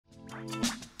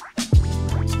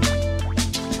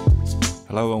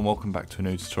Hello and welcome back to a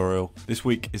new tutorial. This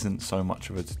week isn't so much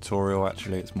of a tutorial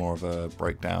actually, it's more of a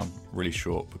breakdown, really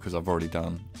short because I've already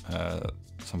done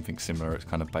something similar. It's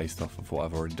kind of based off of what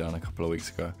I've already done a couple of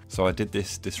weeks ago. So I did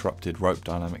this disrupted rope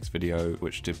dynamics video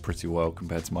which did pretty well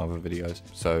compared to my other videos.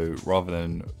 So rather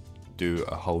than do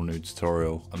a whole new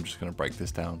tutorial, I'm just going to break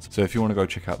this down. So if you want to go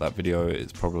check out that video,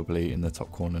 it's probably in the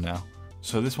top corner now.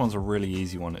 So this one's a really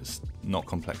easy one, it's not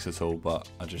complex at all, but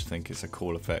I just think it's a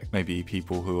cool effect. Maybe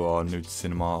people who are new to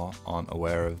cinema aren't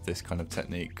aware of this kind of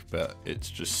technique, but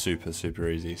it's just super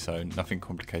easy, so nothing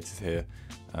complicated here,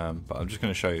 but I'm just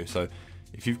going to show you. So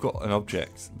if you've got an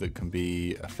object that can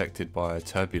be affected by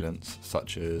turbulence,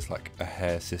 such as like a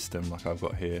hair system like I've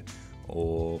got here,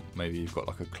 or maybe you've got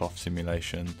like a cloth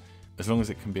simulation, as long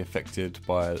as it can be affected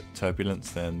by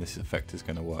turbulence, then this effect is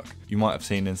going to work. You might have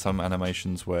seen in some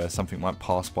animations where something might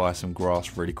pass by some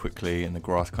grass really quickly and the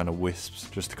grass kind of wisps,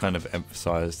 just to kind of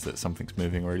emphasize that something's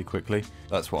moving really quickly.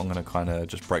 That's what I'm going to kind of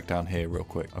just break down here real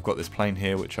quick. I've got this plane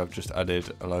here which I've just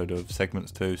added a load of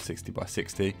segments to, 60 by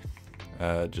 60,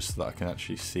 just so that I can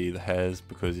actually see the hairs,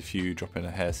 because if you drop in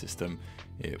a hair system,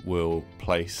 it will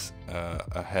place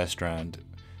a hair strand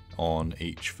on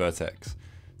each vertex.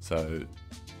 So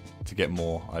to get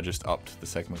more, I just upped the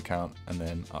segment count and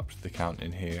then upped the count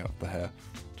in here of the hair,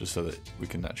 just so that we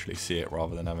can actually see it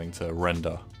rather than having to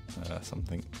render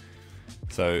something.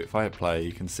 So if I hit play,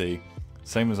 you can see,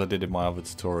 same as I did in my other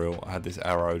tutorial, I had this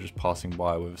arrow just passing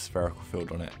by with a spherical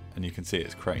field on it, and you can see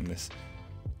it's creating this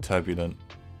turbulent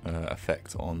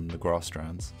effect on the grass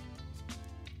strands.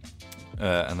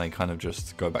 And they kind of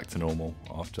just go back to normal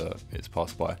after it's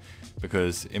passed by,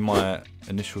 because in my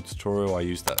initial tutorial I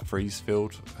used that freeze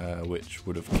field which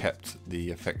would have kept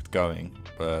the effect going,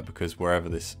 because wherever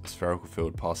this spherical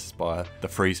field passes by, the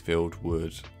freeze field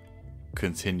would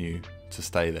continue to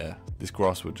stay there. This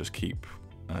grass would just keep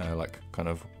like kind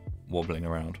of wobbling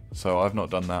around. So I've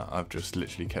not done that, I've just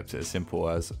literally kept it as simple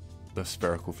as the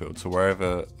spherical field. So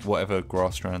whatever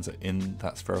grass strands are in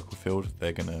that spherical field,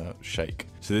 they're gonna shake.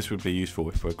 So this would be useful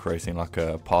if we're creating like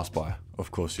a pass by.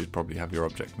 Of course you'd probably have your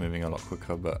object moving a lot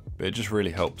quicker, but it just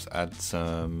really helps add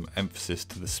some emphasis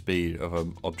to the speed of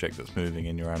an object that's moving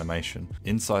in your animation.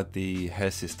 Inside the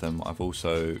hair system, I've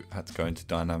also had to go into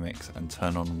dynamics and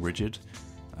turn on rigid.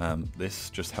 This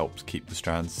just helps keep the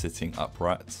strands sitting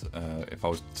upright. If I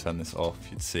was to turn this off,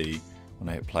 you'd see when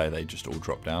I hit play they just all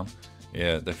drop down.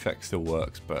 Yeah, the effect still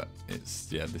works, but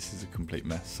this is a complete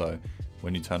mess. So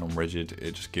when you turn on rigid,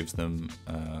 it just gives them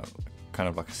kind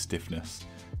of like a stiffness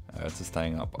to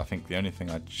staying up. I think the only thing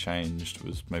I changed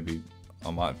was maybe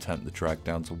I might have turned the drag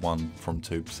down to 1 from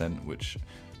 2%, which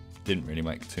didn't really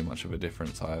make too much of a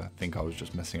difference. I think I was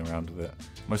just messing around with it.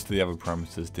 Most of the other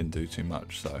parameters didn't do too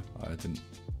much, so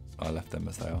I left them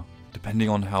as they are. Depending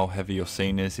on how heavy your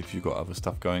scene is, if you've got other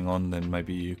stuff going on, then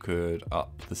maybe you could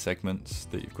up the segments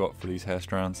that you've got for these hair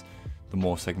strands. The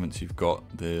more segments you've got,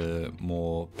 the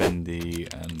more bendy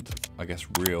and I guess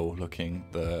real looking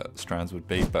the strands would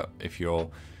be. But if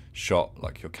your shot,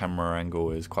 like your camera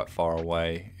angle is quite far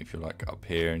away, if you're like up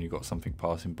here and you've got something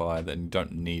passing by, then you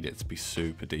don't need it to be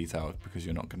super detailed because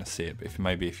you're not going to see it. But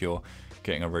if you're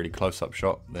getting a really close-up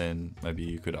shot, then maybe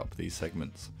you could up these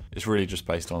segments. It's really just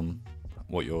based on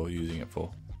what you're using it for.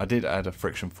 I did add a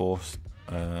friction force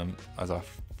as I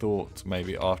thought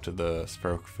maybe after the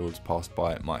spherical fields passed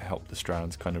by it might help the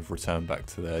strands kind of return back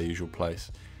to their usual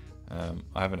place. I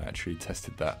haven't actually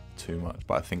tested that too much,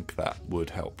 but I think that would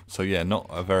help. So yeah, not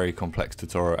a very complex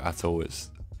tutorial at all, it's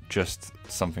just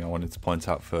something I wanted to point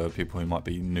out for people who might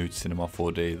be new to Cinema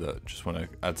 4D that just want to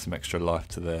add some extra life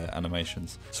to their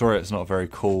animations. Sorry it's not a very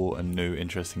cool and new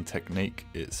interesting technique,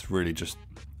 it's really just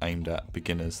aimed at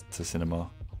beginners to cinema,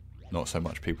 not so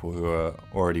much people who are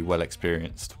already well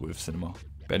experienced with cinema.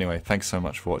 But anyway, thanks so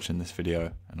much for watching this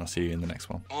video, and I'll see you in the next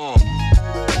one.